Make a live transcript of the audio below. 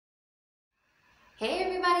Hey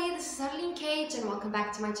everybody, this is Arlene Cage and welcome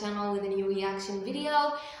back to my channel with a new reaction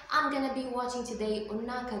video. I'm gonna be watching today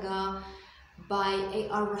Unakaga by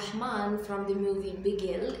A.R. Rahman from the movie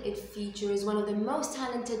Bigil. It features one of the most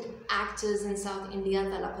talented actors in South India,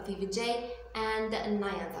 Thalapathy Vijay and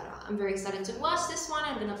Nayanthara. I'm very excited to watch this one.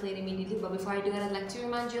 I'm gonna play it immediately, but before I do that, I'd like to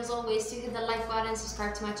remind you as always to hit the like button,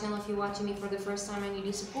 subscribe to my channel if you're watching me for the first time and you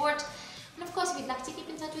need support. And of course, if you'd like to keep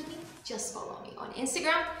in touch with me, just follow me on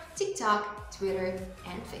Instagram, TikTok, Twitter,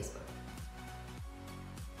 and Facebook.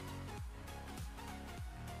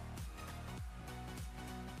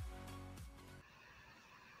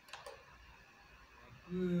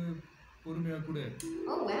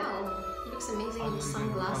 Oh wow, he looks amazing with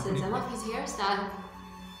sunglasses. I love his hairstyle.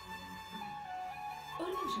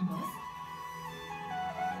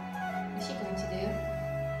 What's she going to do?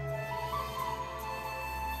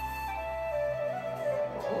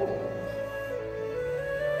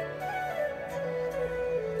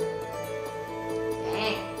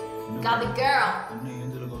 Dang, got the girl.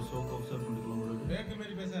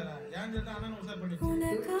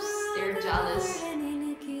 Oops, they're jealous.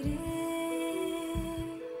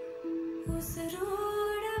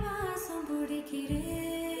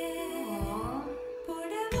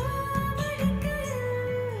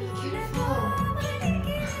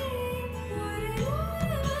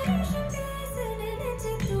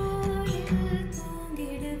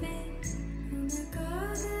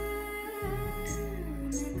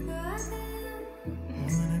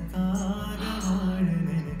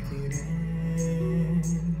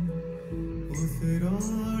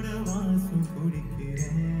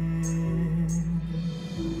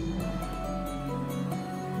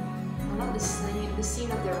 I love the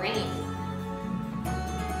scene of the rain.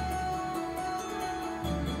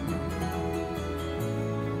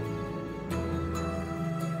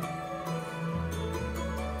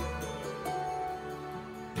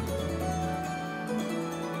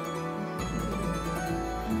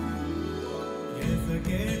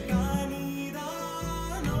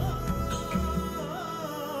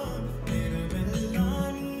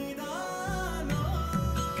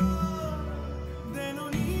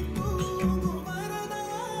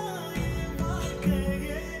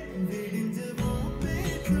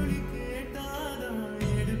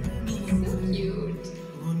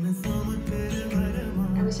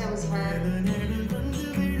 I wish I was her.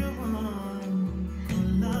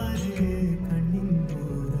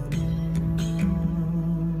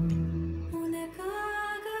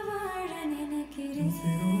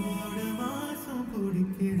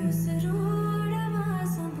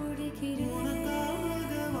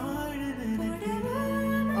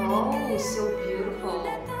 Oh, so beautiful.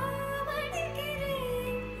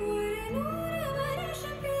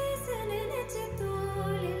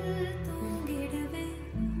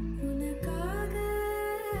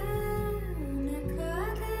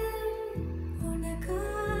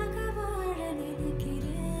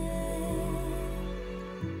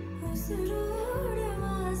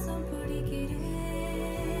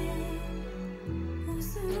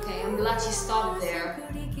 Okay, I'm glad she stopped there.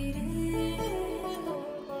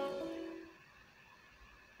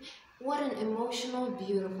 What an emotional,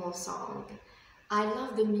 beautiful song. I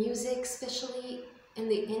love the music, especially in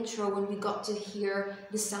the intro when we got to hear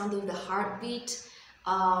the sound of the heartbeat.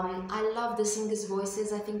 I love the singers'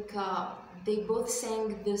 voices. I think they both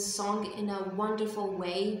sang this song in a wonderful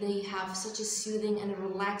way. They have such a soothing and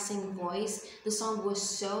relaxing voice. The song was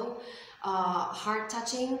so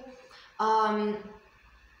heart-touching.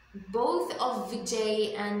 Both of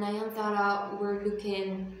Vijay and Nayanthara were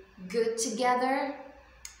looking good together.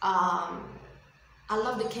 I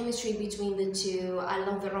love the chemistry between the two. I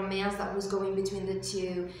love the romance that was going between the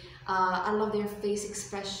two. I love their face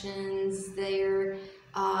expressions, their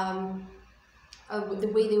the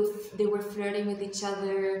way they were flirting with each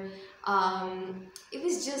other. It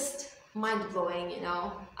was just mind-blowing, you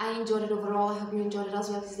know. I enjoyed it overall. I hope you enjoyed it as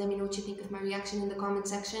well. Please let me know what you think of my reaction in the comment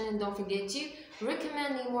section, and don't forget to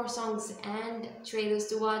recommend me more songs and trailers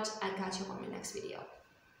to watch. I'll catch you on my next video.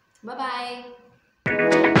 Bye bye.